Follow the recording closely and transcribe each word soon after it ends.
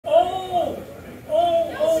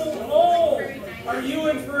are you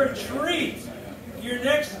in for a treat? Your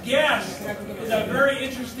next guest is a very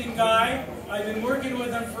interesting guy. I've been working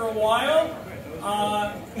with him for a while.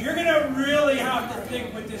 You're going to really have to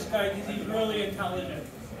think with this guy because he's really intelligent.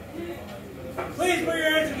 Please put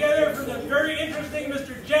your hands together for the very interesting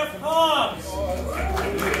Mr. Jeff Hobbs.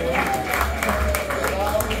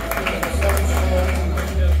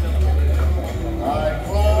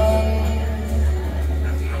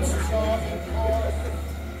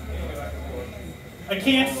 I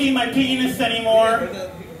can't see my penis anymore.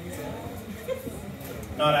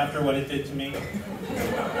 Not after what it did to me.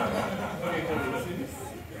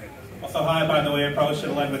 Also, hi, by the way, I probably should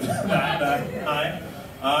have led with that. Hi.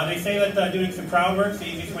 They say that doing some crowd work is the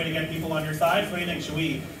easiest way to get people on your side. So what do you think? Should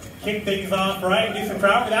we kick things off, right? Do some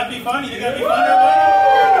crowd work? Would that be fun? You think that'd be fun,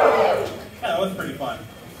 everybody? Yeah, that was pretty fun.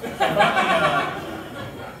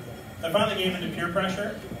 I finally gave into peer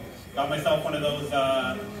pressure. Got myself one of those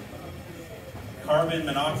carbon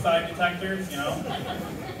monoxide detectors, you know.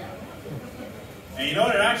 And you know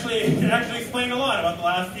what? It actually explained a lot about the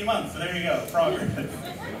last few months. So there you go, progress.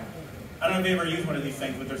 I don't know if you ever used one of these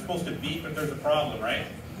things, but they're supposed to beep if there's a problem, right?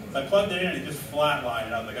 So I plugged it in and it just flatlined,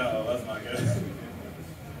 and I was like, oh, that's not good.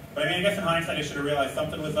 But I mean, I guess in hindsight, I should have realized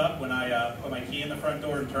something was up when I put my key in the front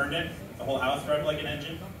door and turned it. The whole house revved like an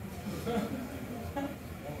engine.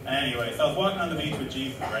 Anyway, so I was walking on the beach with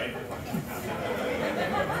Jesus, right?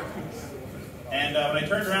 And when I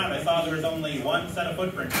turned around, I saw there was only one set of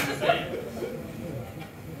footprints in the sand.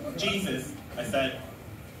 Jesus, I said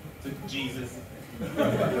to Jesus.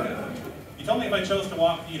 You told me if I chose to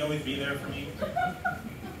walk, you'd always be there for me.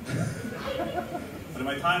 But in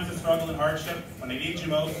my times of struggle and hardship, when I needed you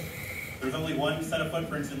most, there was only one set of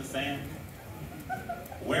footprints in the sand.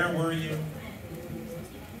 Where were you?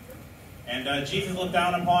 And Jesus looked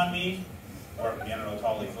down upon me, or I don't know how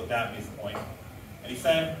tall he looked at me is the point, and he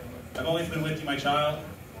said, I've always been with you, my child.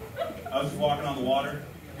 I was just walking on the water.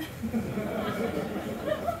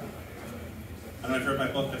 I don't know if you read my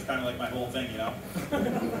book, that's kind of like my whole thing, you know?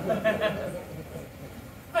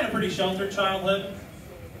 I had a pretty sheltered childhood,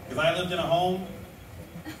 because I lived in a home.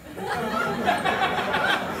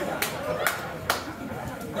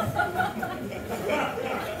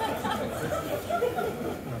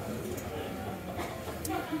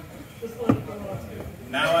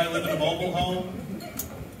 Now I live in a mobile home,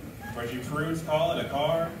 or as you prudes call it, a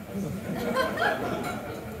car.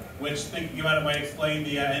 Which, thinking about it, might explain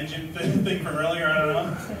the engine thing from earlier, I don't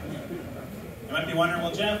know. You might be wondering,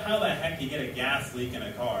 well, Jeff, how the heck do you get a gas leak in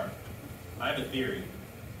a car? I have a theory.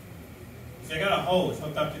 See, I got a hose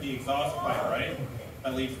hooked up to the exhaust pipe, right?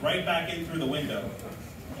 That leads right back in through the window.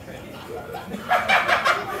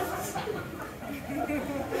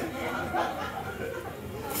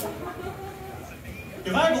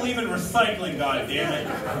 Because I believe in recycling, goddammit.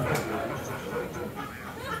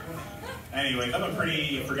 Anyways, I'm a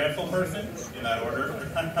pretty forgetful person, in that order.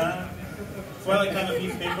 So I like to have a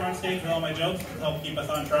piece of paper on stage with all my jokes to help keep us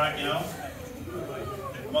on track, you know?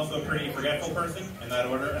 I'm also a pretty forgetful person, in that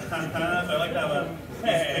order. So I like to have a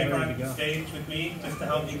piece of paper on stage with me, just to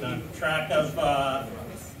help you keep track of,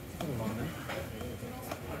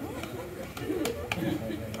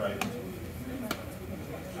 right.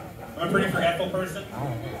 I'm a pretty forgetful person.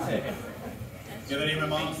 The other day my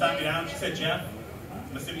mom sat me down, she said, Jeff,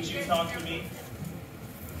 I'm assuming she was talking to me.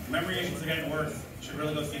 Memory issues are getting worse. You should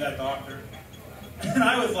really go see that doctor. And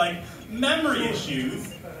I was like, memory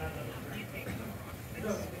issues?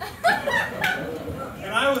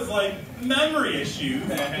 And I was like, memory issues?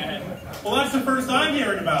 Well, that's the first I'm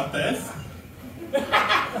hearing about this.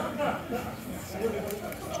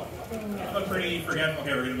 I'm a pretty forgetful.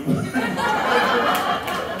 Okay, we're going to move on.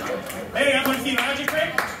 Hey, everyone see Magic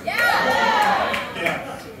Trick? Yeah!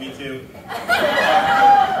 Yeah, me too.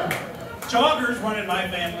 Joggers run in my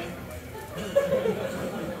family.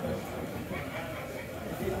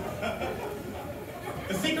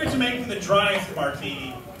 The secret to making the driest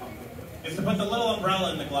martini is to put the little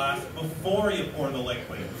umbrella in the glass before you pour the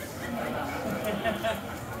liquid.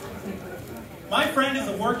 My friend is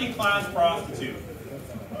a working class prostitute.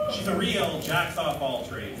 She's a real jacks off all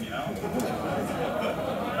trades, you know?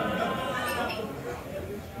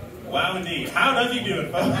 Wow, indeed. How does he do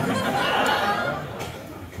it, folks?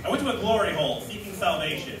 I went to a glory hole seeking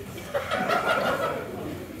salvation.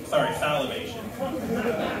 Sorry, salivation.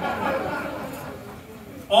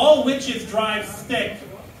 All witches drive stick.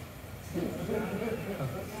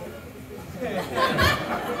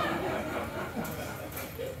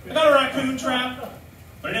 I got a raccoon trap,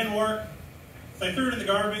 but it didn't work. So I threw it in the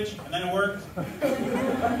garbage, and then it worked.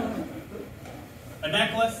 A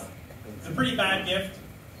necklace is a pretty bad gift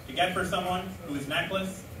to get for someone who is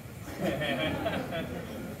necklace.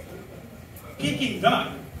 Peking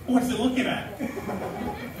duck? What's it looking at?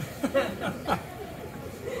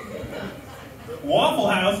 Waffle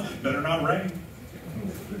House? Better not rain.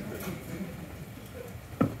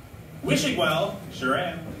 Wishing well? Sure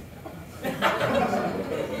am.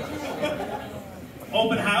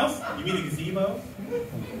 Open house? You mean a gazebo?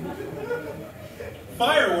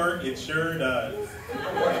 Firework? It sure does.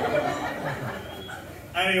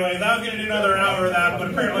 Anyways, I was going to do another hour of that,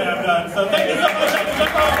 but apparently I'm done. So thank you so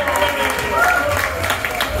much.